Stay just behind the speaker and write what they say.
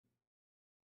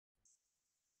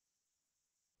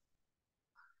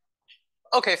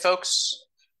Okay, folks,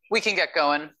 we can get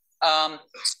going.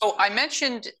 So I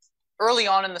mentioned early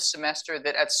on in the semester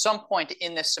that at some point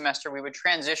in this semester, we would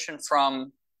transition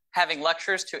from having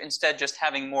lectures to instead just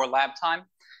having more lab time.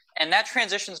 And that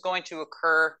transition is going to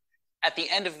occur at the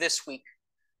end of this week.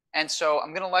 And so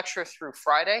I'm going to lecture through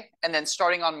Friday, and then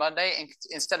starting on Monday, and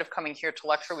instead of coming here to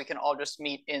lecture, we can all just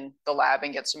meet in the lab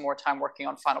and get some more time working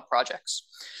on final projects.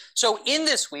 So in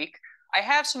this week, I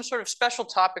have some sort of special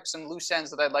topics and loose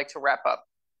ends that I'd like to wrap up.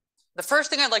 The first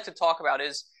thing I'd like to talk about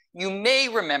is, you may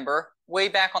remember way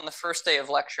back on the first day of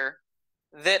lecture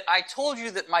that I told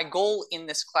you that my goal in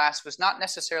this class was not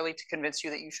necessarily to convince you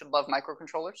that you should love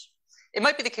microcontrollers. It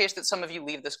might be the case that some of you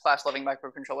leave this class loving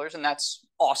microcontrollers, and that's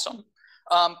awesome.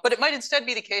 But it might instead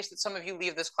be the case that some of you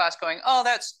leave this class going, oh,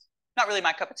 that's not really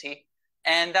my cup of tea.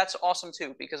 And that's awesome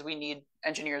too, because we need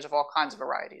engineers of all kinds of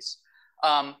varieties.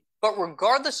 But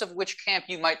regardless of which camp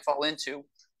you might fall into,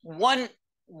 one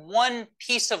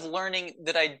piece of learning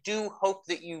that I do hope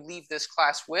that you leave this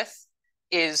class with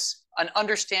is an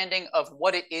understanding of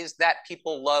what it is that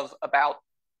people love about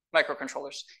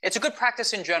microcontrollers. It's a good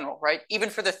practice in general, right? Even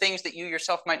for the things that you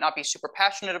yourself might not be super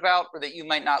passionate about or that you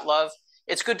might not love,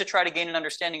 it's good to try to gain an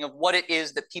understanding of what it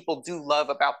is that people do love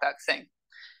about that thing.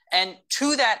 And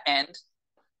to that end,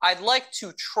 I'd like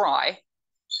to try,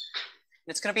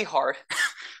 it's going to be hard,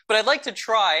 but I'd like to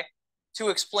try to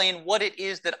explain what it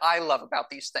is that I love about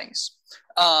these things.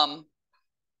 And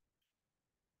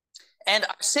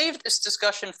I saved this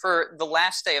discussion for the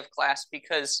last day of class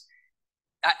because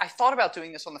I thought about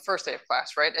doing this on the first day of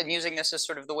class, right? And using this as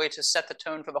sort of the way to set the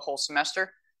tone for the whole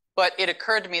semester. But it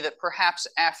occurred to me that perhaps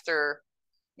after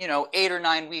 8 or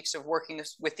 9 weeks of working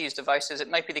with these devices, it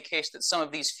might be the case that some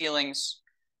of these feelings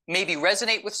maybe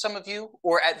resonate with some of you,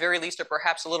 or at very least are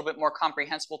perhaps a little bit more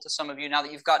comprehensible to some of you now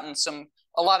that you've gotten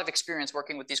a lot of experience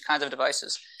working with these kinds of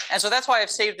devices. And so that's why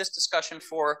I've saved this discussion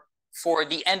for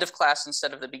the end of class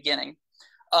instead of the beginning.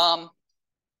 And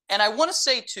I want to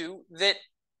say too that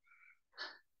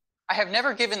I have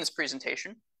never given this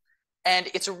presentation, and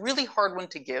it's a really hard one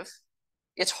to give.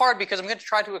 It's hard because I'm going to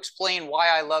try to explain why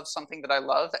I love something that I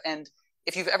love. And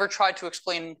if you've ever tried to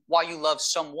explain why you love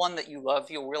someone that you love,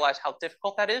 you'll realize how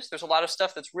difficult that is. There's a lot of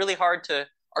stuff that's really hard to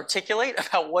articulate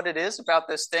about what it is about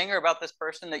this thing or about this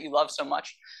person that you love so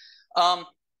much.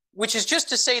 Which is just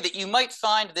to say that you might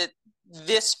find that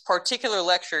this particular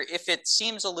lecture, if it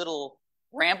seems a little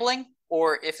rambling,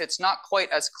 or if it's not quite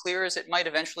as clear as it might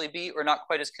eventually be, or not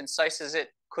quite as concise as it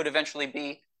could eventually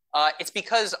be, it's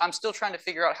because I'm still trying to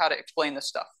figure out how to explain this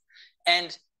stuff.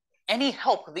 And any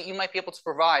help that you might be able to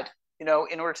provide, in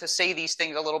order to say these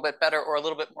things a little bit better or a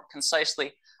little bit more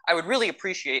concisely, I would really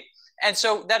appreciate. And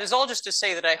so that is all just to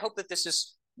say that I hope that this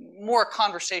is more a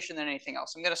conversation than anything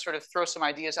else. I'm going to sort of throw some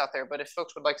ideas out there, but if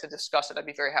folks would like to discuss it, I'd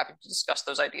be very happy to discuss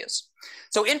those ideas.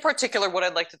 So in particular, what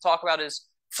I'd like to talk about is,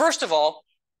 first of all,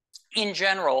 in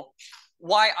general,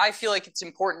 why I feel like it's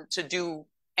important to do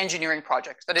engineering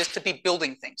projects, that is to be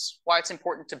building things, why it's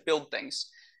important to build things.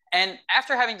 And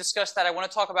after having discussed that, I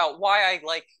want to talk about why I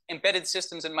like embedded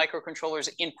systems and microcontrollers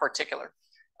in particular.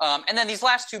 And then these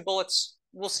last two bullets,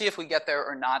 we'll see if we get there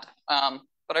or not.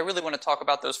 But I really want to talk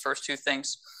about those first two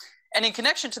things. And in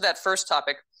connection to that first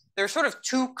topic, there are sort of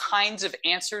two kinds of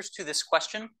answers to this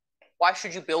question. Why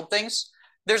should you build things?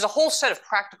 There's a whole set of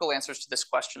practical answers to this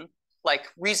question, like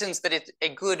reasons that it's a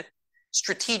good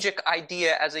strategic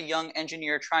idea as a young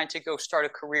engineer trying to go start a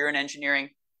career in engineering.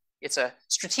 It's a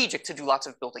strategic to do lots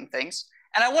of building things.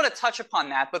 And I want to touch upon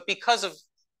that, but because of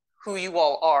who you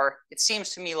all are, it seems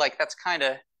to me like that's kind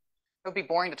of, it would be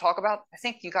boring to talk about. I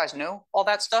think you guys know all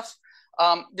that stuff.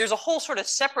 There's a whole sort of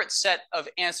separate set of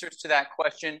answers to that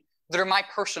question that are my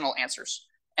personal answers.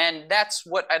 And that's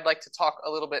what I'd like to talk a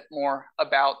little bit more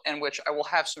about, and which I will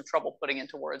have some trouble putting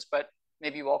into words, but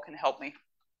maybe you all can help me.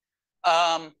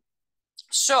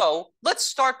 So let's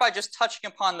start by just touching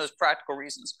upon those practical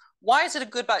reasons. Why is it a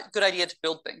good idea to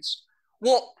build things?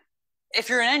 Well, if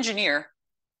you're an engineer,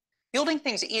 building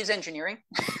things is engineering.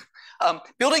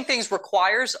 Building things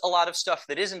requires a lot of stuff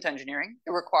that isn't engineering.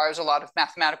 It requires a lot of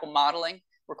mathematical modeling,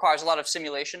 requires a lot of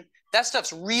simulation. That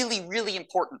stuff's really, really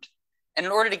important. And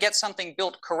in order to get something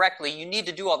built correctly, you need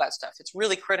to do all that stuff. It's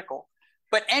really critical.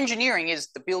 But engineering is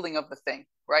the building of the thing,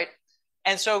 right?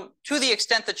 And so to the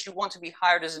extent that you want to be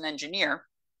hired as an engineer,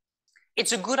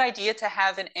 it's a good idea to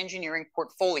have an engineering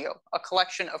portfolio, a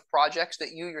collection of projects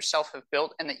that you yourself have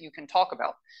built and that you can talk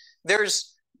about.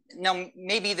 Now,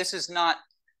 maybe this is not,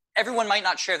 everyone might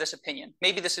not share this opinion.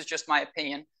 Maybe this is just my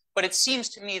opinion, but it seems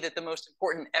to me that the most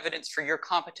important evidence for your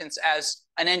competence as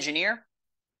an engineer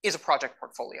is a project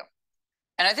portfolio.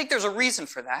 And I think there's a reason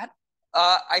for that.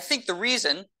 I think the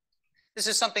reason This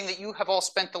is something that you have all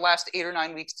spent the last 8 or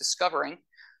 9 weeks discovering.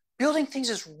 Building things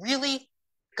is really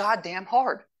goddamn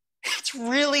hard. It's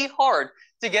really hard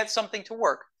to get something to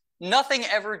work. Nothing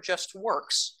ever just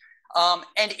works.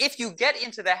 And if you get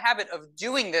into the habit of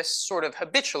doing this sort of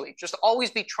habitually, just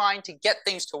always be trying to get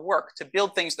things to work, to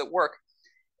build things that work,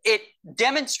 it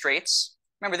demonstrates,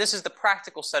 remember, this is the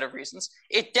practical set of reasons,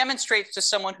 it demonstrates to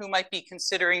someone who might be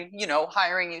considering,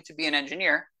 hiring you to be an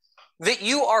engineer, that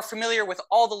you are familiar with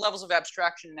all the levels of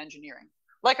abstraction in engineering.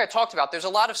 Like I talked about, there's a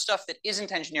lot of stuff that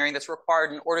isn't engineering that's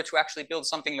required in order to actually build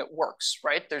something that works,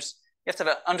 right? You have to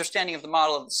have an understanding of the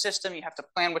model of the system. You have to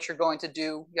plan what you're going to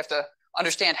do. You have to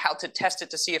understand how to test it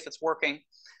to see if it's working.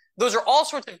 Those are all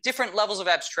sorts of different levels of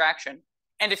abstraction.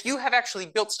 And if you have actually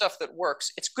built stuff that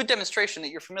works, it's good demonstration that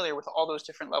you're familiar with all those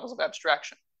different levels of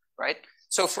abstraction, right?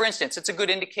 So for instance, it's a good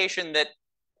indication that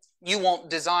you won't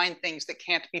design things that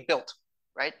can't be built,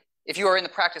 right? If you are in the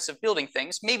practice of building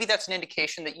things, maybe that's an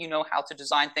indication that you know how to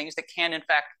design things that can in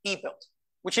fact be built,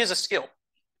 which is a skill.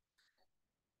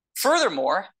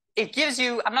 Furthermore, it gives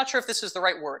you, I'm not sure if this is the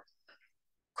right word,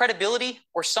 credibility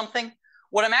or something.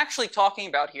 What I'm actually talking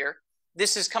about here,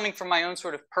 this is coming from my own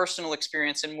sort of personal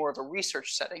experience in more of a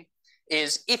research setting,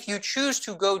 is if you choose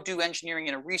to go do engineering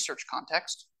in a research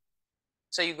context,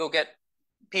 say you go get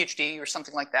a PhD or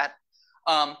something like that,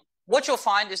 what you'll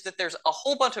find is that there's a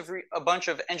whole bunch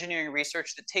of engineering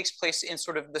research that takes place in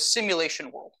sort of the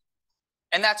simulation world.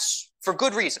 And that's for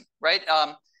good reason, right?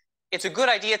 It's a good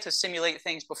idea to simulate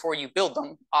things before you build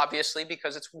them, obviously,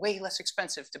 because it's way less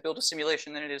expensive to build a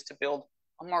simulation than it is to build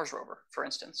a Mars rover, for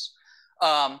instance.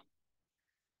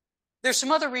 There's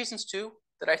some other reasons too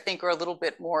that I think are a little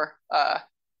bit more, I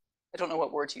don't know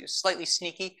what word to use, slightly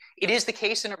sneaky. It is the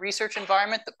case in a research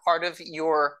environment that part of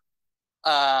your,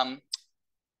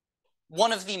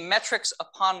 one of the metrics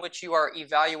upon which you are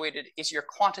evaluated is your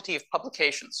quantity of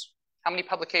publications. How many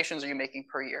publications are you making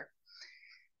per year?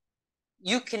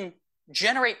 You can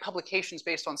generate publications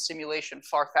based on simulation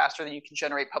far faster than you can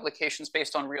generate publications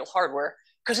based on real hardware,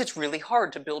 because it's really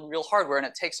hard to build real hardware and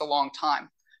it takes a long time.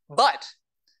 But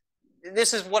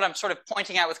this is what I'm sort of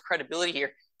pointing out with credibility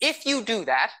here. If you do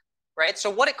that, right, so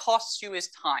what it costs you is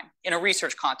time in a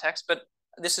research context, but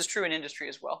this is true in industry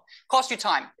as well. It costs you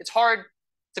time. It's hard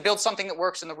to build something that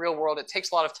works in the real world. It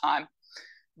takes a lot of time.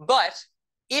 But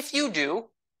if you do,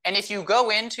 and if you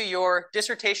go into your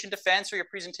dissertation defense or your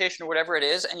presentation or whatever it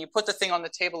is, and you put the thing on the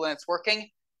table and it's working,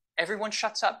 everyone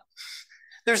shuts up.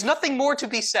 There's nothing more to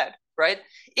be said, right?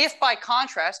 If by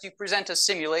contrast you present a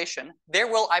simulation, there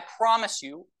will, I promise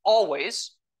you,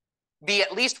 always be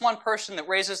at least one person that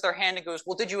raises their hand and goes,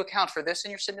 well, did you account for this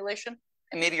in your simulation?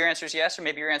 And maybe your answer is yes, or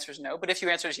maybe your answer is no. But if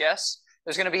your answer is yes,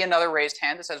 there's going to be another raised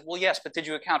hand that says, well, yes, but did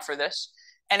you account for this?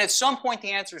 And at some point,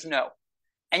 the answer is no.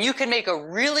 And you can make a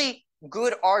really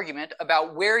good argument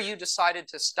about where you decided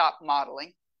to stop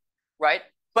modeling, right?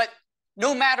 But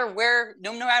no matter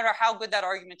how good that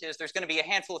argument is, there's going to be a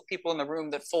handful of people in the room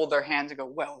that fold their hands and go,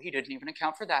 well, he didn't even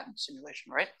account for that in the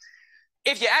simulation, right?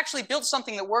 If you actually build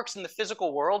something that works in the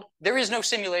physical world, there is no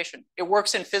simulation. It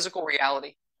works in physical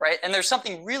reality, right? And there's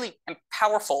something really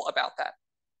powerful about that.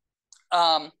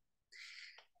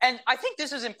 And I think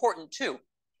this is important too.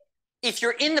 If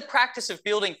you're in the practice of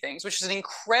building things, which is an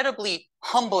incredibly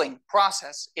humbling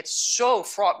process, it's so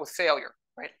fraught with failure,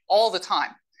 right? All the time.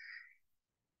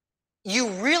 You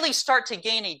really start to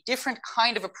gain a different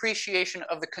kind of appreciation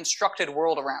of the constructed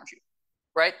world around you,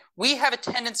 right? We have a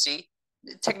tendency,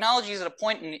 technology is at a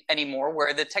point anymore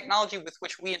where the technology with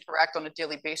which we interact on a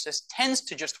daily basis tends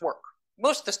to just work.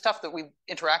 Most of the stuff that we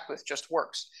interact with just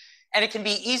works. And it can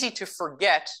be easy to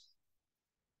forget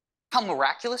how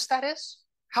miraculous that is,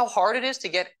 how hard it is to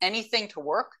get anything to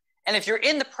work. And if you're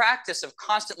in the practice of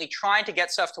constantly trying to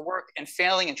get stuff to work and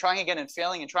failing and trying again and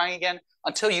failing and trying again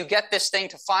until you get this thing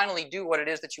to finally do what it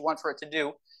is that you want for it to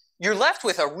do, you're left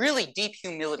with a really deep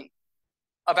humility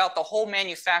about the whole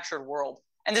manufactured world.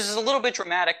 And this is a little bit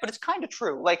dramatic, but it's kind of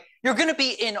true. Like, you're going to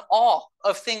be in awe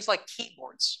of things like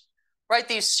keyboards, right?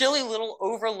 These silly little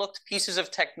overlooked pieces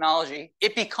of technology.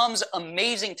 It becomes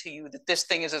amazing to you that this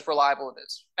thing is as reliable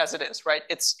as it is, right?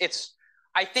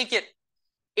 I think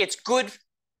it's good.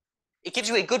 It gives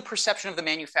you a good perception of the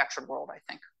manufactured world, I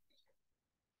think.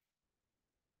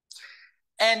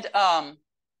 And,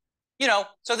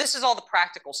 so this is all the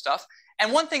practical stuff.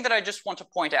 And one thing that I just want to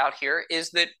point out here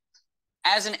is that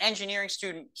as an engineering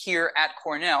student here at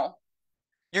Cornell,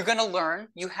 you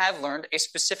have learned a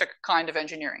specific kind of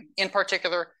engineering. In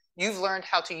particular, you've learned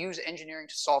how to use engineering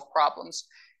to solve problems.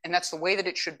 And that's the way that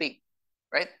it should be,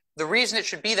 right? The reason it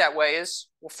should be that way is,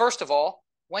 well, first of all,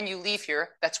 when you leave here,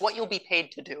 that's what you'll be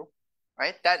paid to do.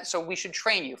 right? So we should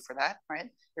train you for that, right?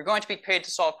 You're going to be paid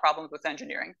to solve problems with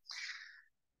engineering.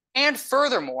 And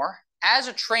furthermore, as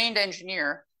a trained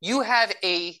engineer, you have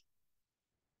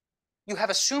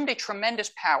assumed a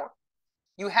tremendous power.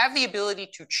 You have the ability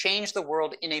to change the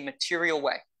world in a material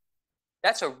way.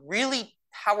 That's a really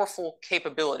powerful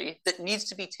capability that needs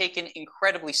to be taken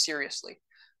incredibly seriously.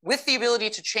 With the ability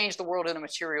to change the world in a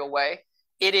material way,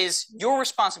 it is your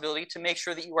responsibility to make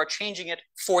sure that you are changing it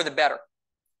for the better.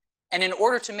 And in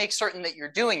order to make certain that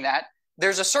you're doing that,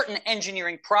 there's a certain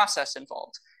engineering process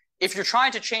involved. If you're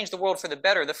trying to change the world for the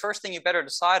better, the first thing you better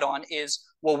decide on is,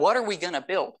 well, what are we going to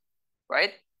build,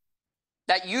 right?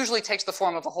 That usually takes the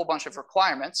form of a whole bunch of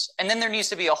requirements. And then there needs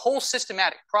to be a whole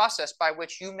systematic process by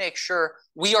which you make sure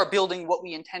we are building what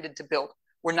we intended to build.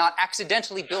 We're not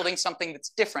accidentally building something that's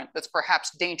different, that's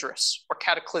perhaps dangerous or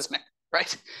cataclysmic,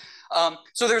 right?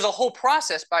 So there's a whole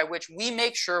process by which we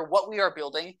make sure what we are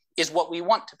building is what we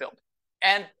want to build.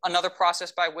 And another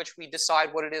process by which we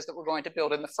decide what it is that we're going to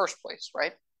build in the first place,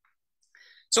 right?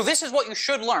 So this is what you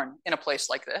should learn in a place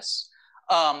like this.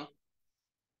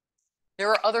 There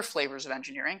are other flavors of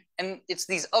engineering, and it's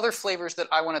these other flavors that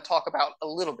I want to talk about a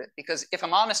little bit, because if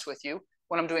I'm honest with you,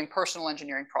 when I'm doing personal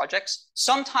engineering projects,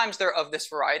 sometimes they're of this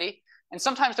variety, and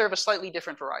sometimes they're of a slightly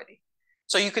different variety.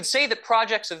 So you could say that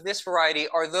projects of this variety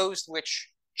are those which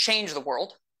change the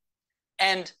world,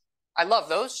 and I love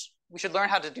those. We should learn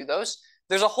how to do those.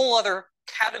 There's a whole other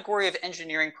category of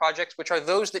engineering projects, which are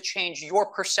those that change your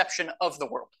perception of the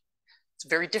world. It's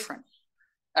very different.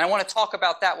 And I want to talk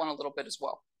about that one a little bit as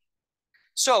well.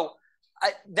 So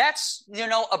that's,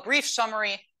 a brief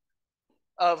summary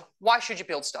of why should you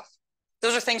build stuff.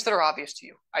 Those are things that are obvious to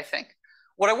you, I think.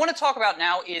 What I want to talk about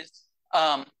now is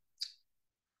why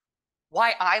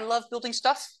I love building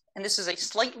stuff. And this is a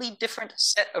slightly different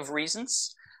set of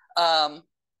reasons. And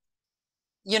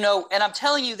I'm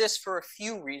telling you this for a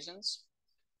few reasons.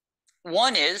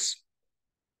 One is,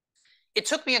 it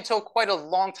took me until quite a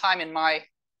long time in my,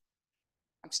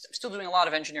 I'm still doing a lot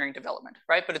of engineering development,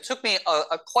 right? But it took me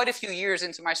quite a few years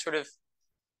into my sort of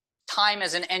time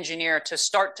as an engineer to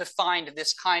start to find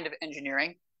this kind of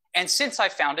engineering. And since I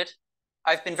found it,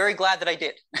 I've been very glad that I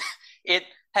did. It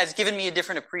has given me a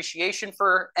different appreciation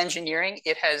for engineering.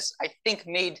 It has, I think,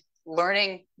 made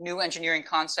learning new engineering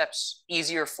concepts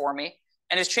easier for me,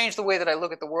 and has changed the way that I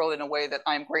look at the world in a way that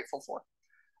I'm grateful for.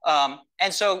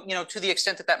 And so, to the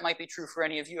extent that that might be true for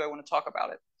any of you, I want to talk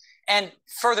about it. And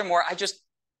furthermore,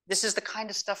 this is the kind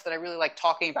of stuff that I really like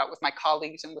talking about with my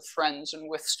colleagues and with friends and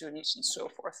with students and so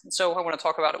forth. And so I want to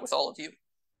talk about it with all of you.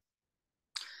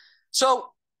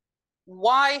 So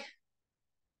why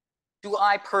do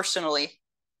I personally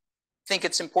think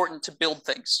it's important to build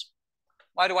things?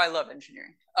 Why do I love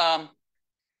engineering?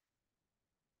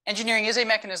 Engineering is a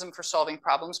mechanism for solving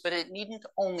problems, but it needn't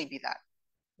only be that.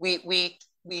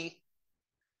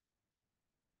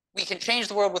 We can change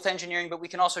the world with engineering, but we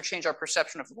can also change our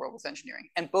perception of the world with engineering.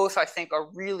 And both, I think, are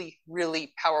really,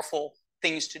 really powerful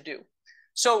things to do.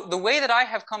 So the way that I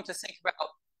have come to think about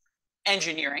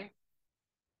engineering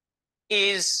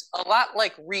is a lot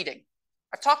like reading.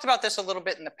 I've talked about this a little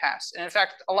bit in the past. And in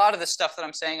fact, a lot of the stuff that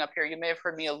I'm saying up here, you may have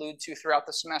heard me allude to throughout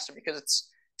the semester, because it's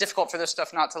difficult for this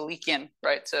stuff not to leak in,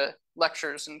 right, to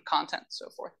lectures and content and so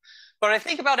forth. But I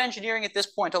think about engineering at this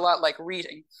point a lot like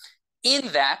reading, in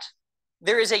that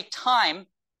there is a time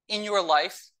in your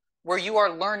life where you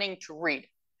are learning to read.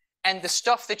 And the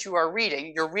stuff that you are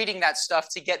reading, you're reading that stuff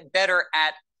to get better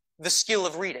at the skill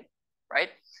of reading, right?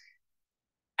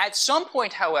 At some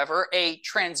point, however, a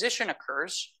transition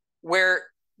occurs where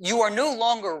you are no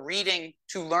longer reading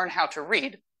to learn how to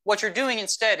read. What you're doing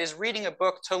instead is reading a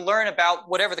book to learn about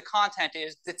whatever the content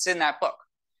is that's in that book.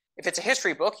 If it's a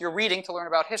history book, you're reading to learn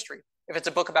about history. If it's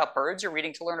a book about birds, you're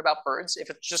reading to learn about birds. If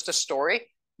it's just a story,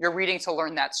 you're reading to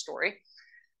learn that story.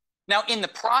 Now, in the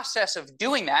process of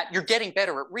doing that, you're getting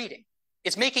better at reading.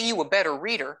 It's making you a better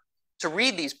reader to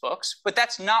read these books, but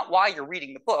that's not why you're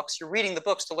reading the books. You're reading the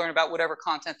books to learn about whatever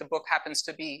content the book happens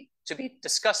to be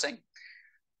discussing.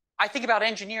 I think about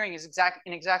engineering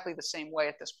in exactly the same way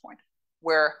at this point,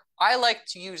 where I like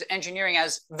to use engineering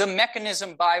as the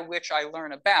mechanism by which I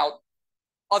learn about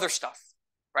other stuff,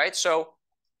 right? So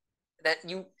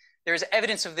there's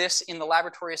evidence of this in the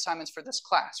laboratory assignments for this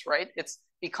class, right? It's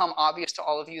become obvious to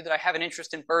all of you that I have an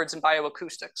interest in birds and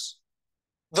bioacoustics.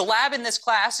 The lab in this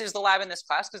class is the lab in this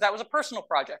class because that was a personal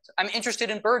project. I'm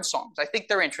interested in bird songs. I think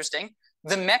they're interesting.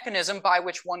 The mechanism by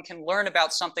which one can learn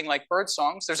about something like bird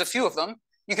songs, there's a few of them.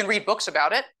 You can read books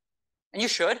about it, and you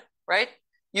should, right?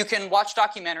 You can watch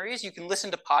documentaries, you can listen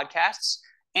to podcasts,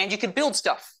 and you can build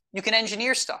stuff. You can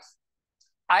engineer stuff.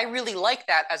 I really like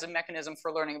that as a mechanism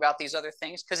for learning about these other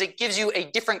things because it gives you a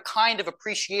different kind of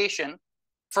appreciation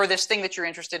for this thing that you're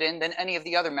interested in than any of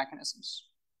the other mechanisms.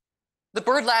 The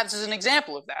bird labs is an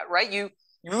example of that, right? You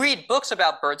read books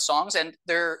about bird songs and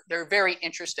they're very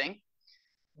interesting,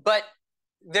 but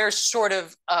there's sort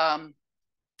of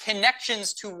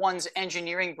connections to one's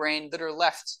engineering brain that are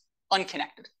left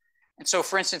unconnected. And so,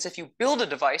 for instance, if you build a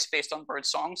device based on bird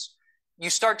songs, you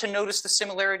start to notice the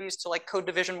similarities to like code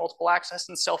division, multiple access,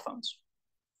 and cell phones.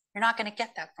 You're not going to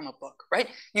get that from a book, right?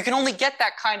 You can only get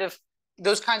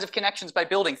those kinds of connections by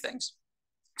building things.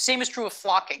 Same is true of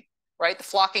flocking, right? The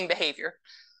flocking behavior,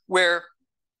 where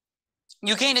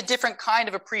you gain a different kind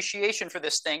of appreciation for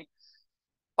this thing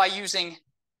by using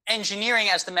engineering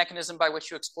as the mechanism by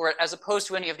which you explore it, as opposed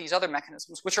to any of these other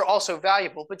mechanisms, which are also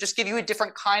valuable, but just give you a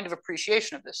different kind of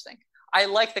appreciation of this thing. I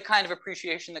like the kind of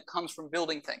appreciation that comes from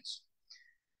building things.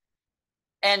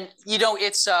 And, you know,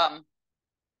 it's, what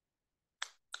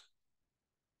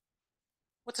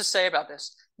to say about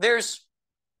this?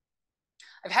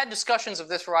 I've had discussions of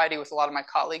this variety with a lot of my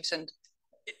colleagues, and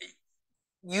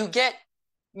you get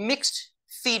mixed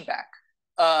feedback.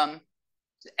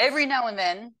 Every now and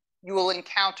then, you will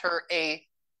encounter a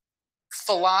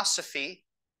philosophy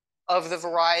of the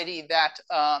variety that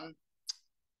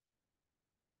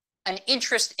an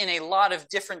interest in a lot of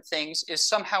different things is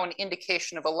somehow an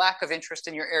indication of a lack of interest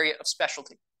in your area of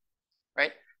specialty,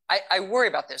 right? I worry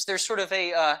about this. There's sort of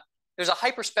there's a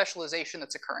hyper-specialization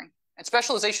that's occurring. And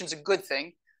specialization is a good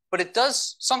thing, but it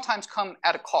does sometimes come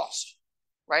at a cost,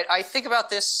 right? I think about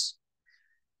this,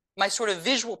 my sort of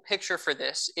visual picture for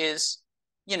this is,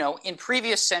 you know, in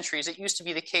previous centuries, it used to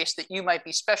be the case that you might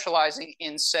be specializing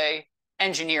in, say,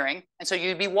 engineering. And so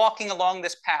you'd be walking along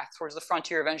this path towards the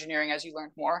frontier of engineering as you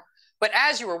learned more. But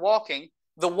as you were walking,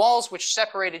 the walls which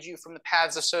separated you from the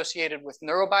paths associated with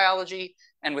neurobiology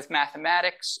and with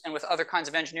mathematics and with other kinds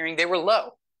of engineering, they were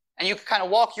low. And you could kind of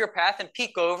walk your path and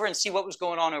peek over and see what was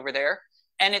going on over there.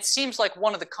 And it seems like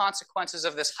one of the consequences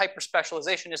of this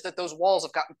hyper-specialization is that those walls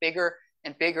have gotten bigger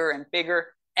and bigger and bigger.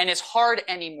 And it's hard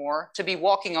anymore to be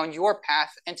walking on your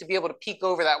path and to be able to peek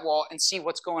over that wall and see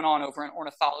what's going on over in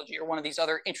ornithology or one of these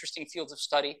other interesting fields of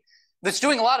study that's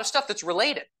doing a lot of stuff that's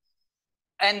related.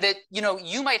 And that, you know,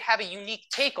 you might have a unique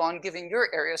take on given your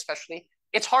area especially.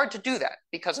 It's hard to do that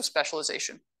because of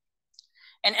specialization.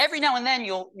 And every now and then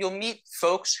you'll meet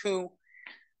folks who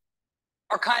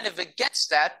are kind of against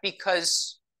that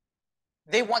because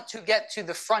they want to get to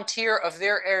the frontier of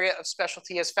their area of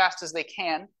specialty as fast as they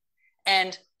can.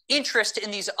 And interest in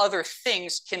these other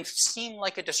things can seem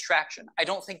like a distraction. I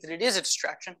don't think that it is a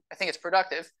distraction. I think it's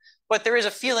productive, but there is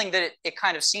a feeling that it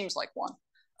kind of seems like one.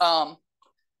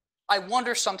 I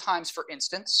wonder sometimes, for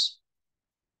instance,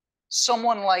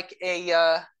 someone like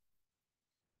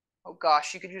oh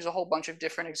gosh, you could use a whole bunch of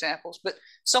different examples, but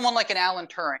someone like an Alan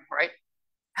Turing, right?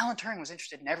 Alan Turing was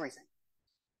interested in everything.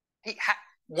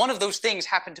 One of those things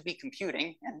happened to be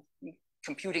computing, and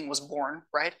computing was born,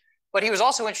 right? But he was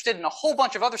also interested in a whole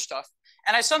bunch of other stuff.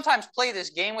 And I sometimes play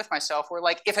this game with myself where,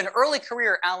 like, if an early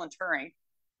career Alan Turing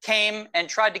came and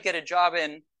tried to get a job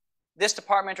in this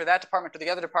department or that department or the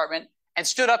other department and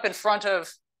stood up in front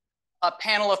of a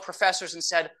panel of professors and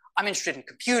said, I'm interested in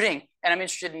computing and I'm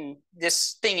interested in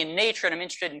this thing in nature and I'm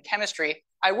interested in chemistry,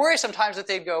 I worry sometimes that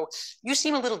they'd go, you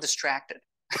seem a little distracted,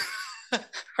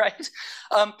 right?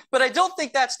 But I don't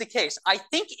think that's the case. I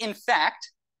think, in fact,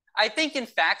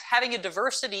 having a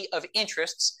diversity of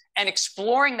interests and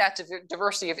exploring that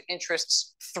diversity of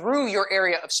interests through your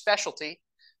area of specialty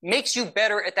makes you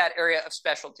better at that area of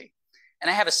specialty.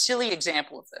 And I have a silly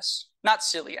example of this. Not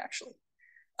silly, actually.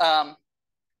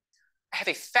 I have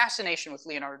a fascination with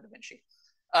Leonardo da Vinci.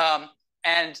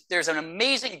 And there's an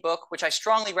amazing book, which I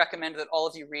strongly recommend that all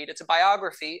of you read. It's a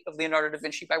biography of Leonardo da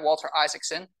Vinci by Walter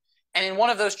Isaacson. And in one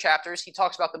of those chapters, he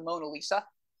talks about the Mona Lisa.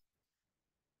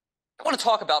 I want to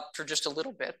talk about for just a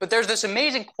little bit, but there's this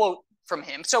amazing quote from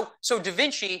him. So Da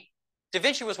Vinci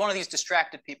was one of these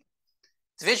distracted people.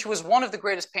 Da Vinci was one of the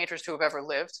greatest painters to have ever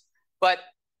lived, but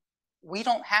we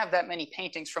don't have that many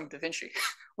paintings from Da Vinci.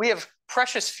 We have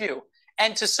precious few.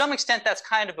 And to some extent, that's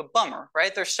kind of a bummer,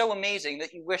 right? They're so amazing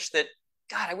that you wish that,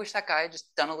 God, I wish that guy had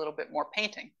just done a little bit more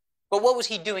painting. But what was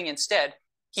he doing instead?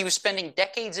 He was spending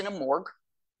decades in a morgue,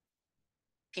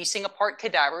 piecing apart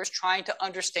cadavers, trying to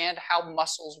understand how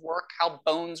muscles work, how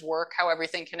bones work, how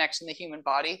everything connects in the human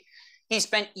body. He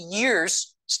spent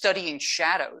years studying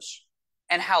shadows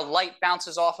and how light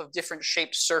bounces off of different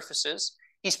shaped surfaces.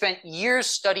 He spent years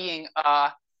studying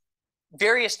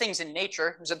various things in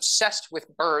nature. He was obsessed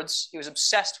with birds. He was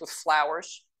obsessed with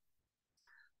flowers.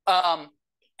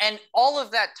 And all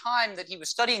of that time that he was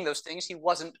studying those things, he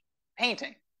wasn't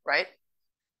painting, right?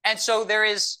 And so there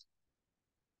is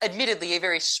admittedly a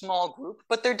very small group,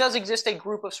 but there does exist a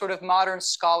group of sort of modern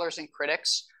scholars and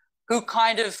critics who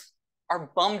kind of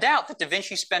are bummed out that Da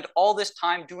Vinci spent all this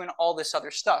time doing all this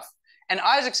other stuff. And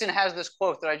Isaacson has this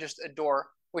quote that I just adore,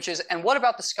 which is, "And what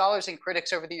about the scholars and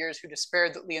critics over the years who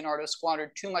despaired that Leonardo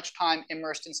squandered too much time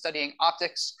immersed in studying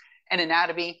optics and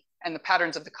anatomy and the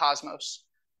patterns of the cosmos?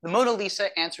 The Mona Lisa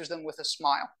answers them with a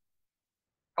smile."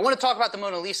 I want to talk about the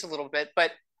Mona Lisa a little bit,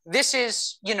 but this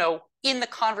is, you know, in the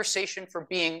conversation for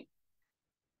being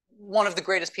one of the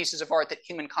greatest pieces of art that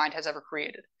humankind has ever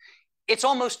created. It's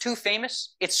almost too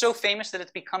famous. It's so famous that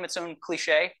it's become its own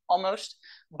cliche almost,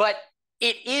 but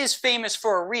it is famous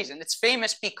for a reason. It's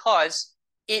famous because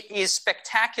it is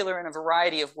spectacular in a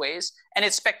variety of ways, and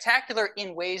it's spectacular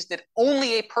in ways that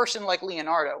only a person like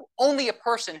Leonardo, only a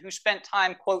person who spent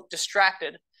time, quote,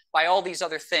 distracted by all these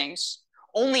other things,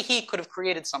 only he could have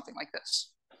created something like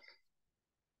this.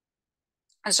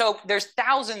 And so there's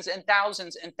thousands and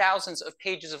thousands and thousands of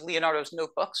pages of Leonardo's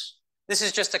notebooks. This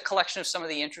is just a collection of some of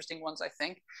the interesting ones, I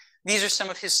think. These are some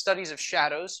of his studies of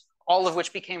shadows, all of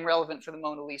which became relevant for the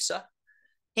Mona Lisa.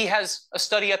 He has a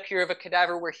study up here of a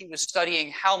cadaver where he was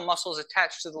studying how muscles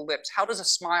attach to the lips. How does a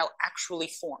smile actually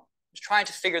form? He was trying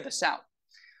to figure this out.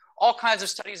 All kinds of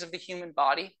studies of the human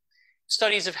body,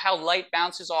 studies of how light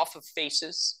bounces off of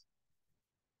faces.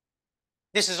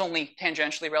 This is only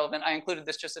tangentially relevant. I included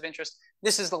this just of interest.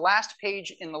 This is the last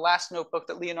page in the last notebook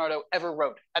that Leonardo ever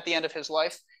wrote at the end of his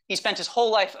life. He spent his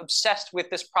whole life obsessed with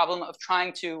this problem of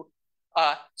trying to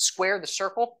square the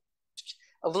circle,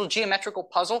 a little geometrical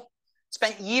puzzle.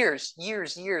 Spent years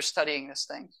studying this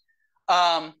thing.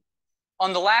 On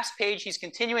the last page, he's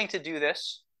continuing to do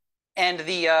this, and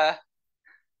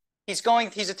he's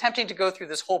attempting to go through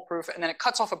this whole proof, and then it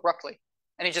cuts off abruptly,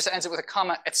 and he just ends it with a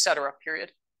comma, etc.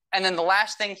 period. And then the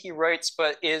last thing he writes,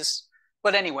 but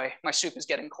anyway, my soup is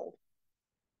getting cold.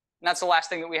 And that's the last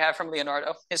thing that we have from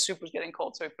Leonardo. His soup was getting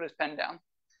cold, so he put his pen down.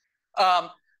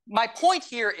 My point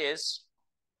here is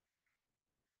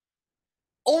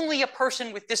only a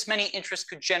person with this many interests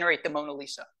could generate the Mona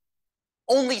Lisa.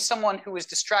 Only someone who was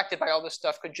distracted by all this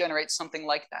stuff could generate something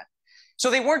like that. So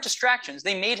they weren't distractions.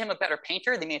 They made him a better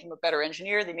painter. They made him a better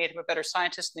engineer. They made him a better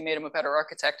scientist. They made him a better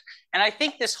architect. And I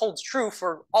think this holds true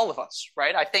for all of us,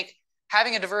 right? I think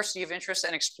having a diversity of interests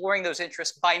and exploring those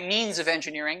interests by means of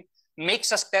engineering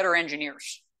makes us better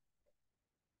engineers.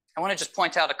 I want to just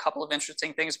point out a couple of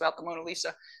interesting things about the Mona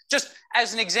Lisa, just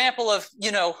as an example of,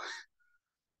 you know,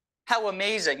 how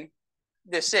amazing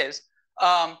this is.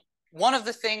 One of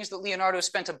the things that Leonardo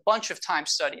spent a bunch of time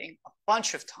studying,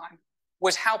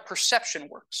 was how perception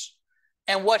works.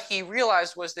 And what he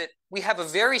realized was that we have a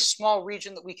very small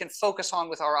region that we can focus on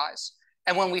with our eyes.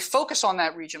 And when we focus on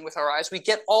that region with our eyes, we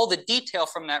get all the detail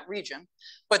from that region.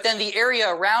 But then the area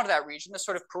around that region, the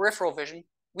sort of peripheral vision,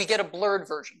 we get a blurred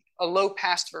version, a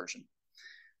low-passed version.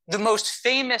 The most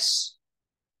famous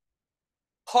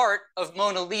part of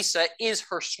Mona Lisa is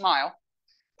her smile.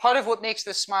 Part of what makes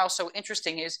this smile so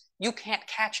interesting is you can't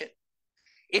catch it.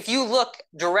 If you look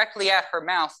directly at her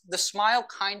mouth, the smile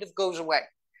kind of goes away.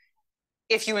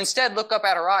 If you instead look up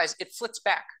at her eyes, it flits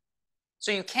back.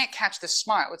 So you can't catch this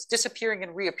smile. It's disappearing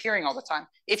and reappearing all the time.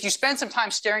 If you spend some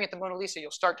time staring at the Mona Lisa,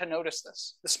 you'll start to notice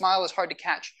this. The smile is hard to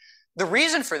catch. The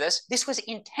reason for this was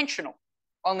intentional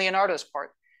on Leonardo's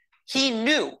part. He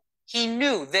knew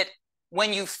that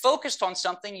when you focused on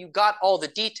something, you got all the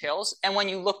details, and when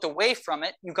you looked away from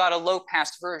it, you got a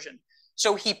low-passed version.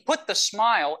 So he put the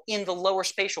smile in the lower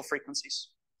spatial frequencies.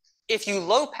 If you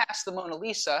low pass the Mona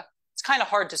Lisa, it's kind of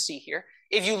hard to see here.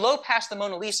 If you low pass the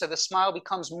Mona Lisa, the smile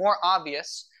becomes more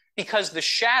obvious because the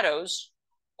shadows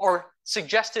are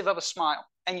suggestive of a smile.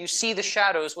 And you see the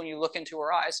shadows when you look into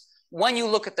her eyes. When you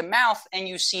look at the mouth and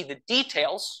you see the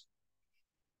details,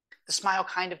 the smile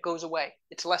kind of goes away.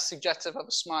 It's less suggestive of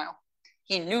a smile.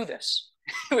 He knew this.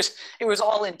 It was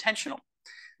all intentional.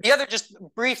 The other just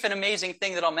brief and amazing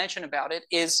thing that I'll mention about it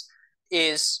is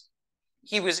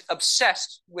he was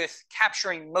obsessed with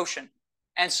capturing motion.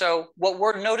 And so what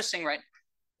we're noticing, right,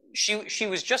 she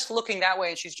was just looking that way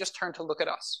and she's just turned to look at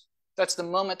us. That's the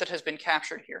moment that has been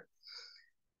captured here.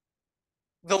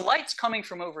 The light's coming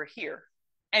from over here.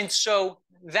 And so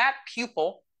that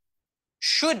pupil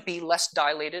should be less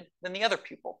dilated than the other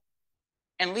pupil.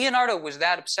 And Leonardo was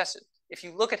that obsessive. If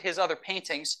you look at his other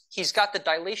paintings, he's got the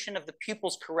dilation of the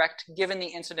pupils correct given the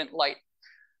incident light.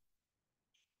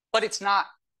 But it's not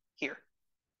here.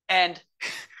 And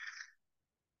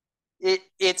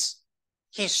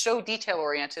he's so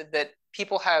detail-oriented that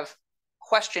people have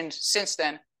questioned since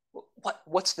then,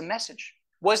 what's the message?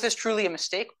 Was this truly a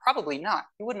mistake? Probably not.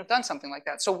 He wouldn't have done something like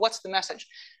that. So what's the message?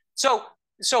 So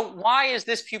why is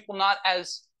this pupil not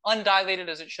as undilated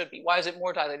as it should be? Why is it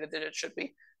more dilated than it should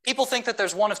be? People think that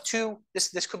there's one of two,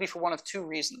 this could be for one of two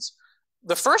reasons.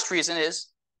 The first reason is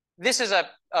this is a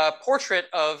portrait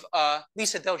of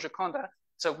Lisa del Gioconda.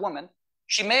 It's a woman.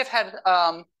 She may have had,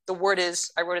 the word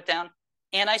is, I wrote it down,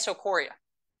 anisocoria,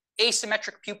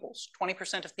 asymmetric pupils.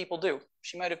 20% of people do.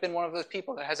 She might have been one of those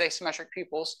people that has asymmetric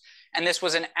pupils, and this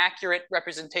was an accurate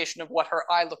representation of what her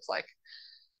eye looked like.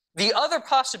 The other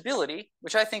possibility,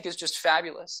 which I think is just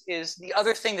fabulous, is the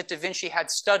other thing that Da Vinci had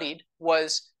studied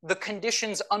was the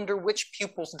conditions under which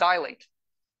pupils dilate.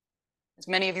 As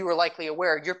many of you are likely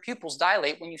aware, your pupils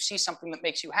dilate when you see something that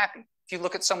makes you happy. If you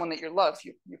look at someone that you love,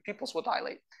 your pupils will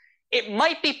dilate. It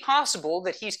might be possible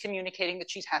that he's communicating that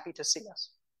she's happy to see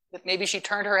us, that maybe she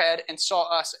turned her head and saw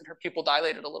us and her pupil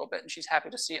dilated a little bit and she's happy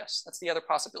to see us. That's the other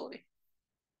possibility.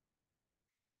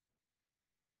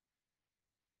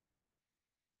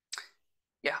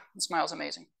 Yeah, the smile's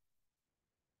amazing.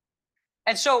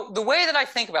 And so the way that I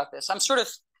think about this, I'm sort of,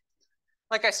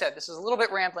 like I said, this is a little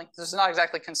bit rambling. This is not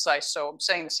exactly concise, so I'm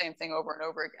saying the same thing over and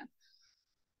over again.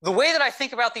 The way that I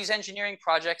think about these engineering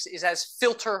projects is as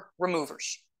filter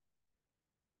removers.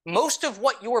 Most of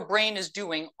what your brain is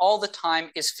doing all the time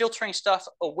is filtering stuff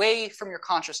away from your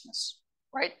consciousness,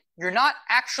 right? You're not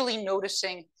actually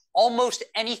noticing almost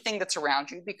anything that's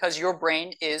around you because your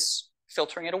brain is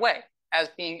filtering it away as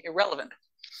being irrelevant.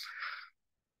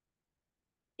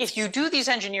 If you do these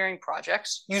engineering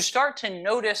projects, you start to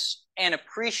notice and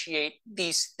appreciate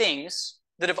these things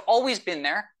that have always been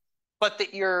there, but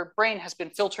that your brain has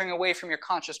been filtering away from your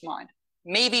conscious mind.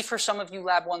 Maybe for some of you,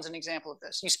 Lab 1's an example of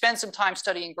this. You spend some time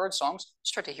studying bird songs, you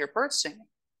start to hear birds singing.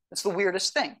 It's the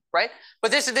weirdest thing, right? But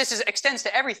this extends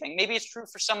to everything. Maybe it's true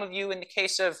for some of you in the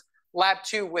case of Lab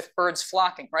 2 with birds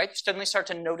flocking, right? You suddenly start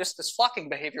to notice this flocking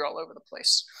behavior all over the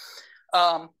place.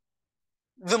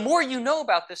 The more you know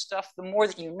about this stuff, the more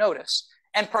that you notice.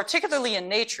 And particularly in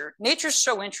nature, nature's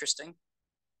so interesting.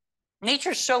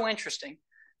 Nature's so interesting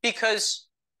because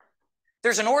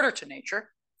there's an order to nature.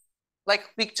 Like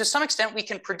to some extent, we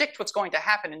can predict what's going to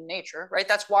happen in nature, right?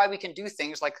 That's why we can do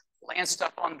things like land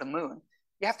stuff on the moon.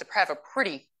 You have to have a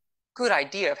pretty good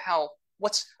idea of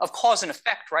of cause and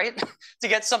effect, right? to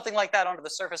get something like that onto the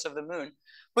surface of the moon.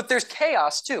 But there's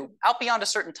chaos too. Out beyond a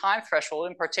certain time threshold,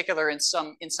 in particular in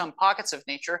some pockets of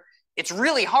nature, it's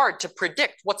really hard to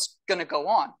predict what's going to go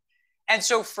on. And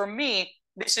so for me,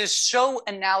 this is so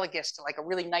analogous to like a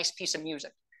really nice piece of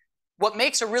music. What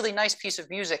makes a really nice piece of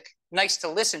music nice to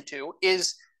listen to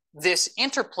is this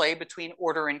interplay between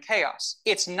order and chaos.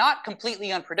 It's not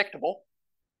completely unpredictable.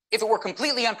 If it were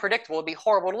completely unpredictable, it'd be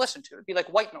horrible to listen to. It'd be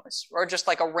like white noise or just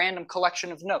like a random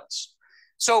collection of notes.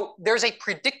 So there's a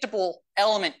predictable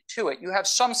element to it. You have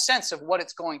some sense of what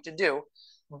it's going to do,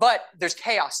 but there's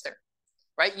chaos there,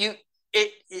 right?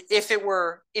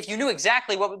 If you knew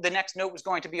exactly what the next note was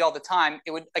going to be all the time,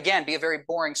 it would, again, be a very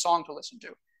boring song to listen to.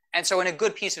 And so in a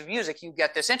good piece of music, you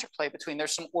get this interplay between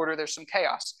there's some order, there's some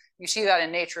chaos. You see that in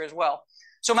nature as well.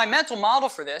 So my mental model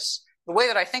for this, the way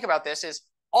that I think about this is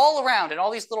all around in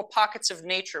all these little pockets of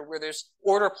nature where there's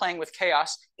order playing with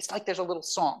chaos, it's like there's a little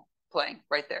song playing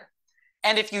right there.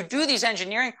 And if you do these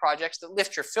engineering projects that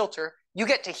lift your filter, you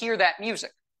get to hear that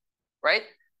music, right?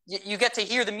 You get to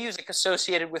hear the music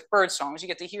associated with bird songs. You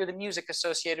get to hear the music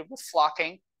associated with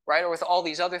flocking, right? Or with all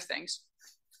these other things.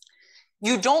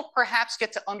 You don't perhaps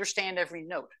get to understand every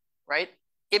note, right?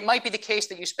 It might be the case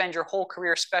that you spend your whole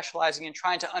career specializing in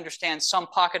trying to understand some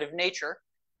pocket of nature,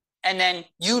 and then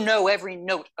you know every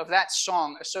note of that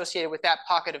song associated with that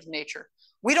pocket of nature.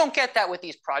 We don't get that with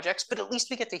these projects, but at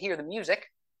least we get to hear the music,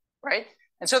 right?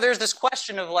 And so there's this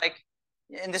question of like,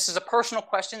 and this is a personal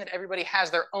question that everybody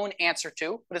has their own answer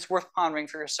to, but it's worth pondering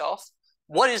for yourself.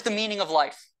 What is the meaning of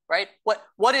life, right?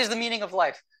 What is the meaning of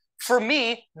life? For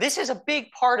me, this is a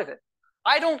big part of it.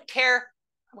 I don't care.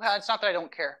 Well, it's not that I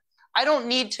don't care. I don't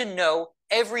need to know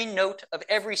every note of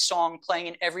every song playing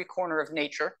in every corner of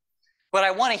nature, but I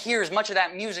want to hear as much of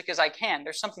that music as I can.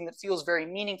 There's something that feels very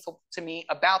meaningful to me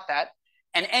about that.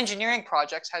 And engineering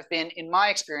projects have been, in my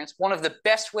experience, one of the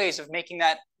best ways of making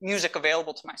that music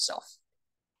available to myself.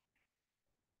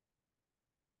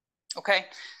 Okay?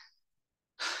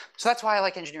 So that's why I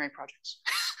like engineering projects.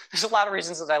 There's a lot of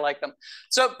reasons that I like them.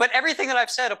 So, but everything that I've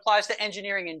said applies to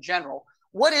engineering in general.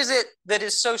 What is it that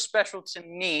is so special to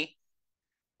me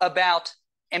about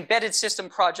embedded system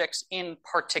projects in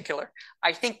particular?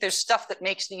 I think there's stuff that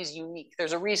makes these unique.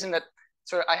 There's a reason that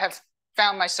sort of I have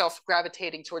found myself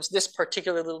gravitating towards this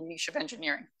particular little niche of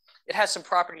engineering. It has some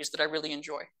properties that I really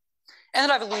enjoy and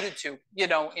that I've alluded to,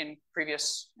 in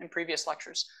previous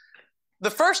lectures.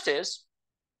 The first is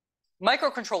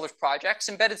microcontrollers projects,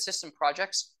 embedded system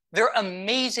projects, they're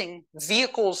amazing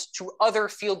vehicles to other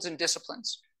fields and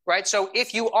disciplines, right? So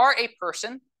if you are a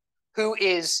person who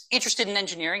is interested in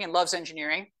engineering and loves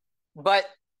engineering, but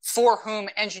for whom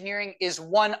engineering is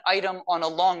one item on a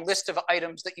long list of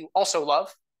items that you also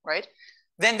love, right?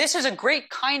 Then this is a great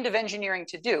kind of engineering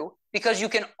to do because you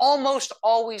can almost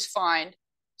always find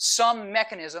some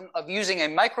mechanism of using a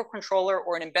microcontroller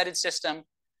or an embedded system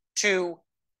to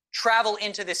travel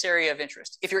into this area of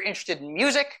interest. If you're interested in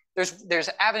music, there's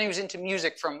avenues into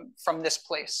music from this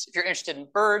place. If you're interested in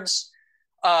birds,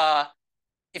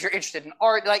 if you're interested in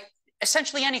art, like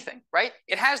essentially anything, right?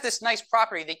 It has this nice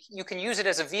property that you can use it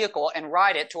as a vehicle and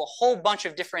ride it to a whole bunch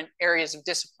of different areas of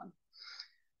discipline.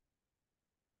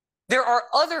 There are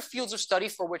other fields of study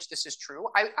for which this is true.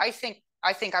 I think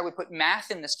I would put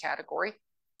math in this category.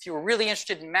 If you were really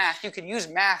interested in math, you could use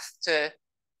math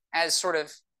as sort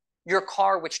of your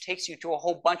car, which takes you to a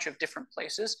whole bunch of different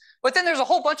places. But then there's a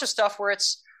whole bunch of stuff where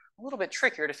it's a little bit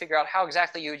trickier to figure out how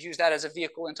exactly you would use that as a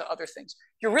vehicle into other things.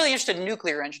 If you're really interested in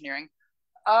nuclear engineering,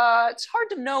 it's hard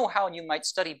to know how you might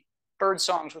study bird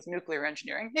songs with nuclear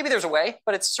engineering. Maybe there's a way,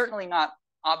 but it's certainly not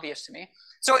obvious to me.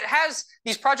 So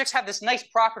these projects have this nice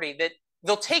property that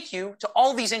they'll take you to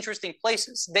all these interesting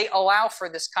places. They allow for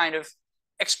this kind of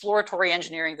exploratory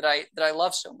engineering that I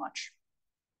love so much.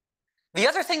 The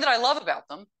other thing that I love about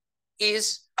them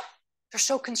is they're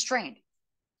so constrained.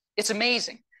 It's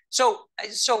amazing. So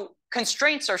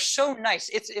constraints are so nice.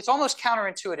 It's almost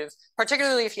counterintuitive,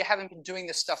 particularly if you haven't been doing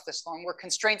this stuff this long, where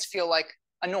constraints feel like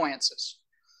annoyances.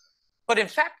 But in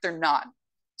fact, they're not.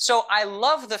 So I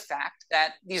love the fact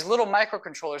that these little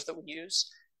microcontrollers that we use,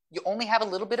 you only have a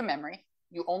little bit of memory.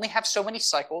 You only have so many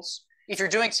cycles. If you're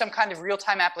doing some kind of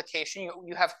real-time application,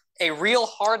 you have a real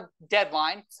hard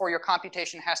deadline for your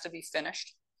computation has to be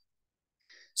finished.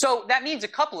 So that means a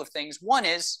couple of things. One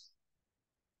is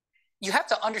you have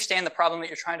to understand the problem that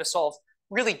you're trying to solve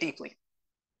really deeply.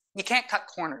 You can't cut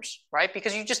corners, right?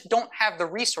 Because you just don't have the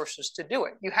resources to do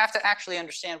it. You have to actually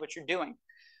understand what you're doing.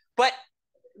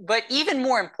 But even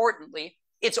more importantly,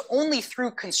 it's only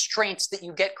through constraints that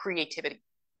you get creativity.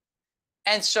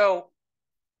 And so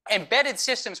embedded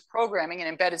systems programming and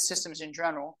embedded systems in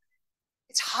general,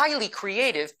 it's highly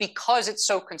creative because it's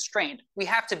so constrained. We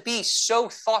have to be so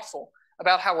thoughtful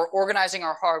about how we're organizing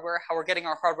our hardware, how we're getting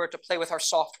our hardware to play with our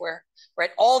software,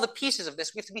 right? All the pieces of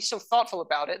this, we have to be so thoughtful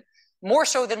about it, more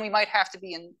so than we might have to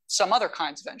be in some other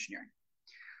kinds of engineering.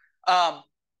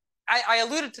 I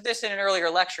alluded to this in an earlier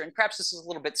lecture, and perhaps this is a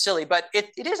little bit silly, but it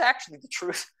is actually the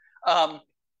truth. In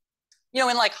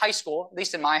like high school, at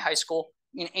least in my high school,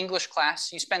 in English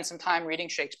class, you spend some time reading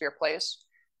Shakespeare plays,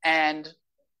 and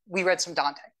we read some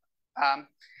Dante.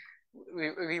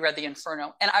 We read the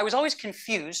Inferno, and I was always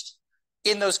confused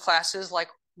in those classes, like,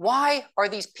 why are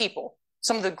these people,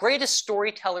 some of the greatest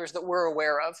storytellers that we're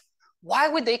aware of, why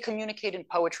would they communicate in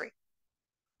poetry?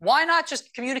 Why not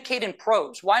just communicate in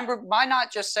prose? Why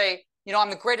not just say, I'm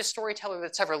the greatest storyteller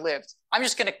that's ever lived. I'm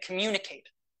just going to communicate.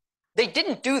 They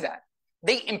didn't do that.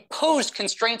 They imposed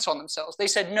constraints on themselves. They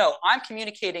said, no, I'm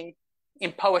communicating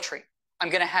in poetry. I'm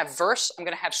going to have verse. I'm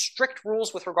going to have strict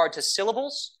rules with regard to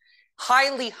syllables,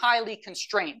 highly, highly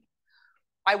constrained.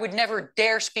 I would never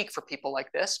dare speak for people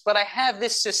like this, but I have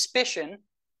this suspicion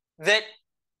that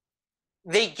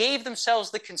they gave themselves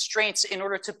the constraints in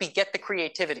order to beget the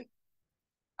creativity.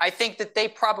 I think that they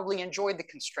probably enjoyed the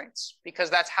constraints because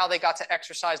that's how they got to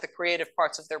exercise the creative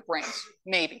parts of their brains.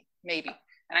 Maybe.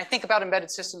 And I think about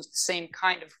embedded systems the same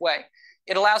kind of way.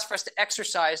 It allows for us to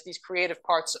exercise these creative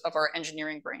parts of our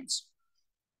engineering brains.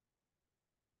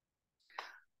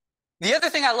 The other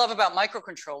thing I love about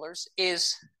microcontrollers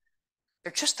is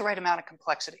they're just the right amount of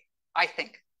complexity, I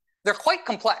think. They're quite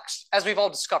complex, as we've all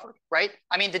discovered, right?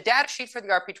 I mean, the data sheet for the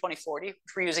RP2040, which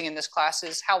we're using in this class,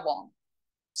 is how long?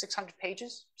 600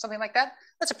 pages, something like that?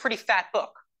 That's a pretty fat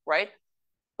book, right?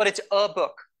 But it's a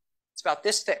book. It's about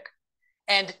this thick.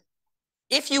 And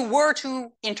if you were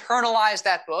to internalize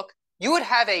that book, you would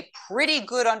have a pretty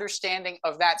good understanding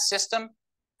of that system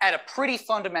at a pretty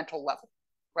fundamental level,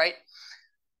 right?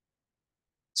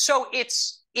 So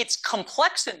it's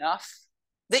complex enough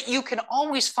that you can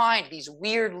always find these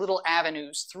weird little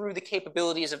avenues through the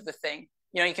capabilities of the thing.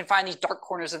 You can find these dark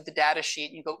corners of the data sheet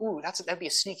and you go, ooh, that'd be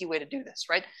a sneaky way to do this,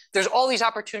 right? There's all these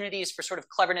opportunities for sort of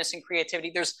cleverness and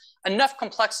creativity. There's enough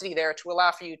complexity there to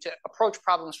allow for you to approach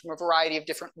problems from a variety of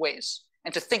different ways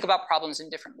and to think about problems in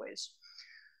different ways.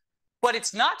 But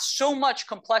it's not so much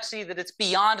complexity that it's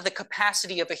beyond the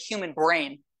capacity of a human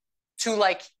brain to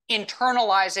like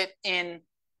internalize it in,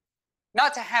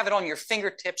 not to have it on your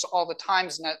fingertips all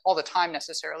the time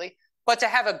necessarily, but to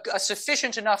have a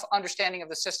sufficient enough understanding of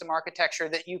the system architecture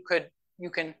that you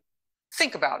can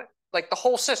think about it, like the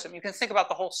whole system. You can think about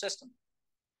the whole system.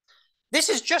 This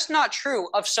is just not true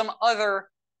of some other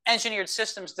engineered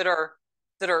systems that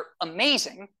are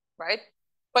amazing, right?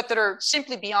 But that are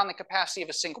simply beyond the capacity of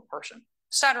a single person.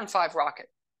 Saturn V rocket,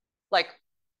 like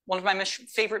one of my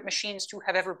favorite machines to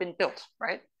have ever been built,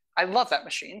 right? I love that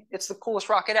machine. It's the coolest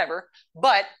rocket ever,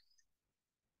 but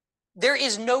there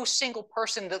is no single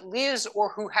person that lives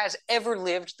or who has ever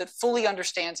lived that fully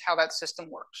understands how that system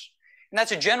works. And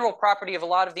that's a general property of a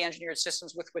lot of the engineered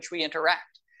systems with which we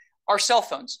interact. Our cell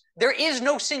phones. There is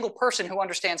no single person who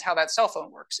understands how that cell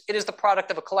phone works. It is the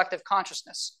product of a collective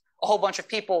consciousness, a whole bunch of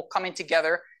people coming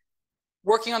together,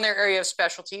 working on their area of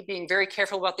specialty, being very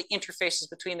careful about the interfaces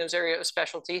between those areas of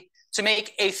specialty to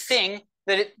make a thing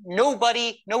that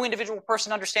no individual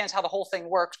person understands how the whole thing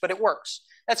works, but it works.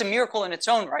 That's a miracle in its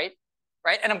own right?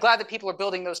 And I'm glad that people are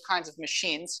building those kinds of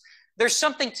machines. There's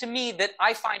something to me that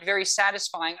I find very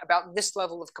satisfying about this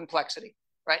level of complexity,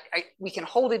 right? We can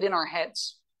hold it in our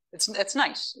heads. It's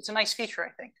nice. It's a nice feature,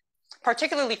 I think,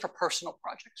 particularly for personal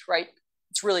projects, right?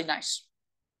 It's really nice.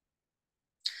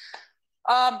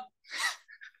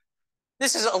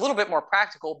 This is a little bit more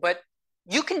practical, but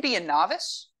you can be a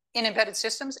novice in embedded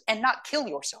systems and not kill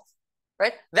yourself,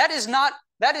 right? That is not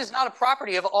a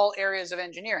property of all areas of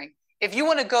engineering. If you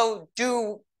want to go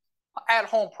do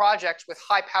at-home projects with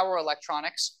high-power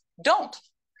electronics, don't,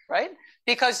 right?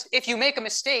 Because if you make a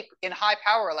mistake in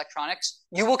high-power electronics,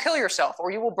 you will kill yourself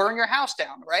or you will burn your house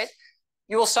down, right?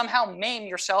 You will somehow maim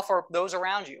yourself or those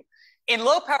around you. In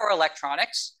low-power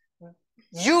electronics,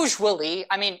 usually,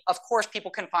 I mean, of course,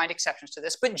 people can find exceptions to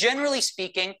this, but generally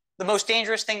speaking, the most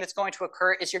dangerous thing that's going to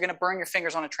occur is you're going to burn your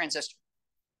fingers on a transistor,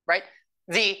 right?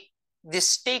 The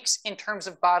stakes in terms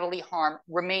of bodily harm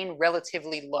remain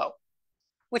relatively low,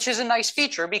 which is a nice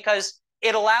feature because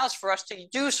it allows for us to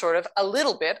do sort of a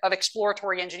little bit of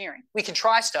exploratory engineering. We can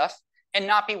try stuff and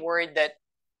not be worried that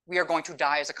we are going to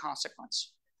die as a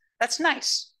consequence. That's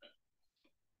nice.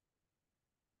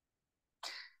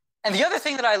 And the other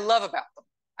thing that I love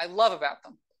about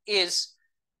them is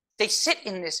they sit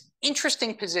in this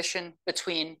interesting position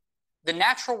between the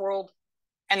natural world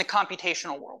and the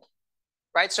computational world,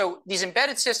 right? So these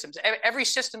embedded systems, every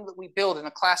system that we build in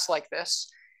a class like this,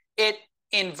 it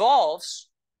involves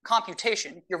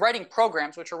computation. You're writing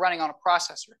programs which are running on a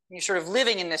processor. You're sort of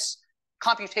living in this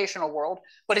computational world,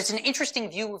 but it's an interesting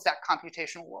view of that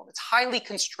computational world. It's highly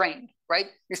constrained, right?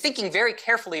 You're thinking very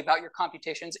carefully about your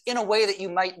computations in a way that you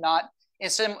might not in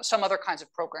some other kinds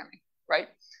of programming, right?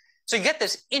 So you get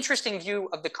this interesting view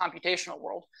of the computational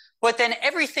world, but then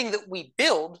everything that we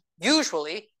build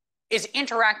usually is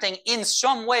interacting in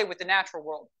some way with the natural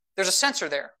world. There's a sensor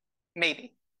there,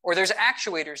 maybe, or there's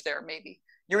actuators there, maybe.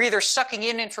 You're either sucking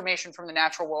in information from the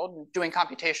natural world and doing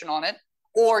computation on it,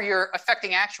 or you're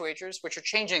affecting actuators, which are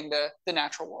changing the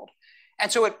natural world.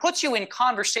 And so it puts you in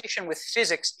conversation with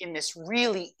physics in this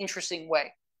really interesting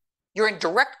way. You're in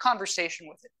direct conversation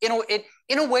with it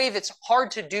in a way that's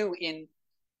hard to do in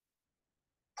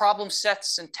problem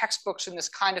sets and textbooks and this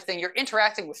kind of thing. You're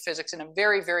interacting with physics in a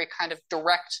very, very kind of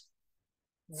direct,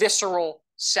 visceral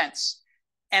sense.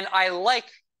 And I like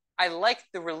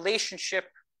the relationship.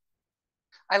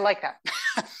 I like that.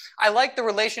 I like the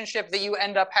relationship that you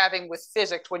end up having with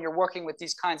physics when you're working with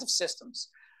these kinds of systems.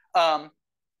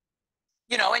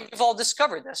 You know, and you've all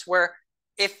discovered this, where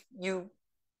if you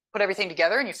put everything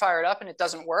together and you fire it up and it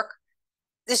doesn't work,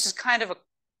 this is kind of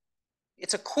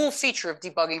it's a cool feature of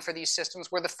debugging for these systems,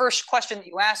 where the first question that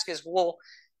you ask is, well,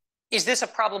 is this a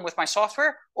problem with my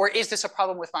software, or is this a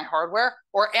problem with my hardware,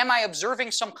 or am I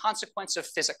observing some consequence of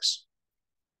physics,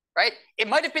 right? It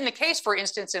might have been the case, for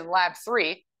instance, in Lab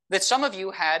 3, that some of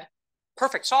you had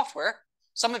perfect software.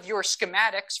 Some of your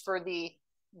schematics for the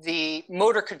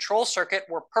motor control circuit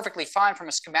were perfectly fine from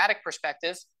a schematic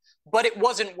perspective, but it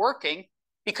wasn't working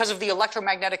because of the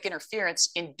electromagnetic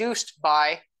interference induced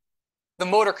by the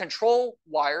motor control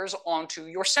wires onto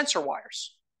your sensor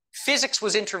wires. Physics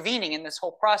was intervening in this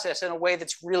whole process in a way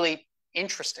that's really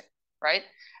interesting, right?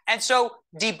 And so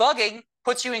debugging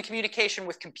puts you in communication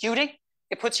with computing.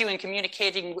 It puts you in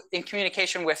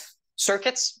communication with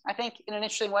circuits, I think, in an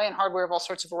interesting way, and hardware of all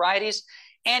sorts of varieties.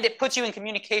 And it puts you in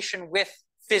communication with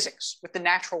physics, with the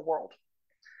natural world.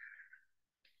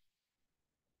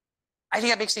 I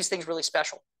think that makes these things really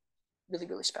special, really,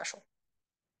 really special.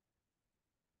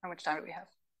 How much time do we have?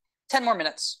 10 more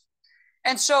minutes.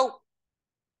 And so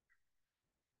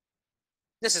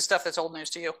this is stuff that's old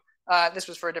news to you. This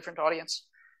was for a different audience.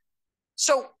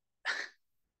 So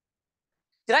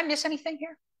did I miss anything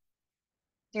here?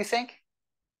 Do you think?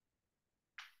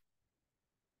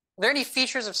 there any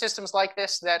features of systems like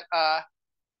this that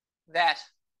that,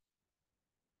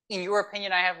 in your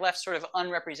opinion, I have left sort of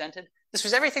unrepresented? This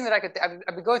was everything that I could.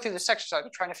 I've been going through this exercise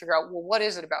of trying to figure out, well, what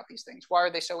is it about these things? Why are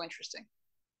they so interesting?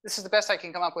 This is the best I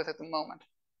can come up with at the moment.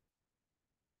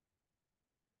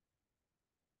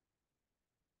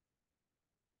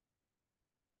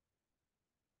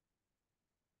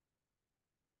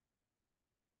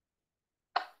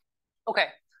 Okay,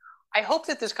 I hope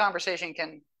that this conversation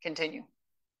can continue.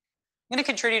 I'm going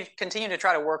to continue to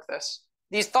try to work this.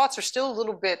 These thoughts are still a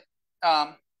little bit,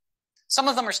 some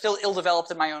of them are still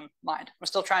ill-developed in my own mind. I'm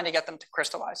still trying to get them to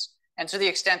crystallize. And to the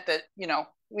extent that, you know,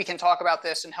 we can talk about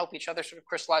this and help each other sort of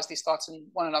crystallize these thoughts in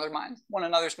one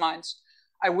another's minds,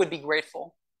 I would be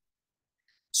grateful.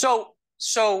 So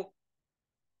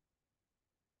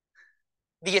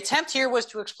the attempt here was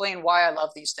to explain why I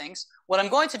love these things. What I'm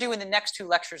going to do in the next 2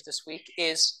 lectures this week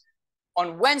is,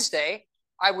 on Wednesday,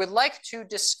 I would like to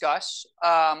discuss,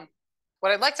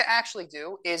 what I'd like to actually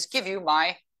do is give you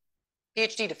my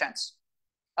PhD defense,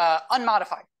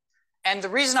 unmodified. And the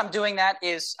reason I'm doing that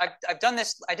is I've done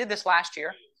this, I did this last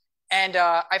year, and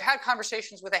I've had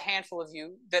conversations with a handful of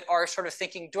you that are sort of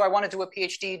thinking, do I want to do a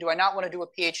PhD? Do I not want to do a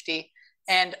PhD?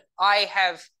 And I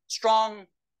have strong,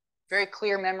 very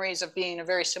clear memories of being in a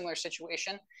very similar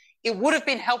situation. It would have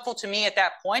been helpful to me at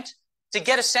that point to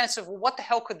get a sense of, well, what the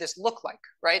hell could this look like,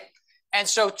 right? And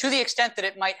so to the extent that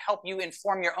it might help you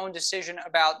inform your own decision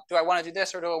about, do I want to do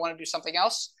this or do I want to do something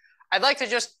else? I'd like to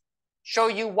just show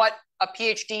you what a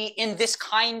PhD in this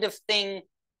kind of thing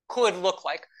could look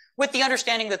like, with the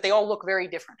understanding that they all look very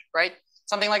different, right?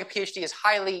 Something like a PhD is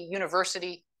highly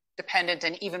university dependent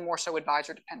and even more so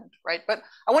advisor dependent, right? But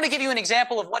I want to give you an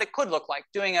example of what it could look like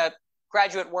doing a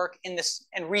graduate work in this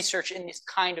and research in this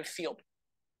kind of field.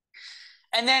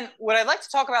 And then what I'd like to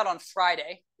talk about on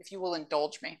Friday, if you will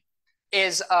indulge me,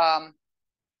 is I've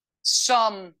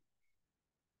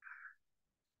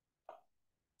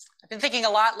been thinking a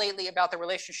lot lately about the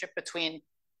relationship between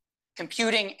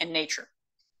computing and nature,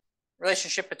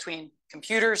 relationship between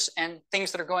computers and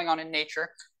things that are going on in nature.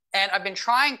 And I've been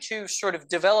trying to sort of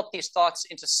develop these thoughts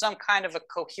into some kind of a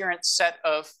coherent set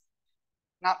of,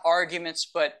 not arguments,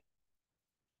 but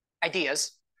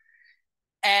ideas.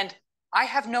 And I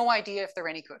have no idea if they're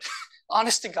any good,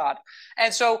 honest to God.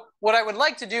 And so what I would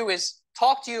like to do is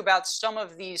talk to you about some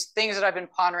of these things that I've been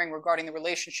pondering regarding the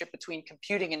relationship between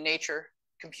computing and nature,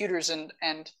 computers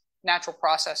and natural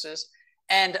processes,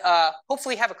 and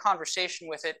hopefully have a conversation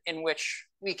with it in which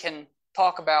we can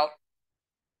talk about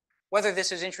whether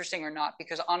this is interesting or not,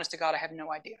 because honest to God, I have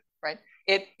no idea, right?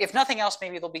 If nothing else,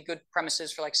 maybe there'll be good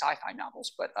premises for like sci-fi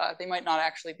novels, but they might not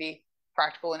actually be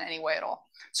practical in any way at all.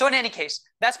 So in any case,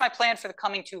 that's my plan for the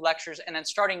coming 2 lectures. And then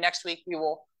starting next week, we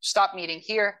will stop meeting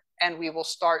here and we will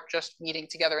start just meeting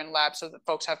together in lab so that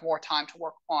folks have more time to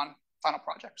work on final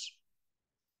projects.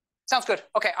 Sounds good.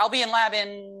 Okay, I'll be in lab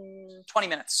in 20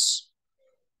 minutes.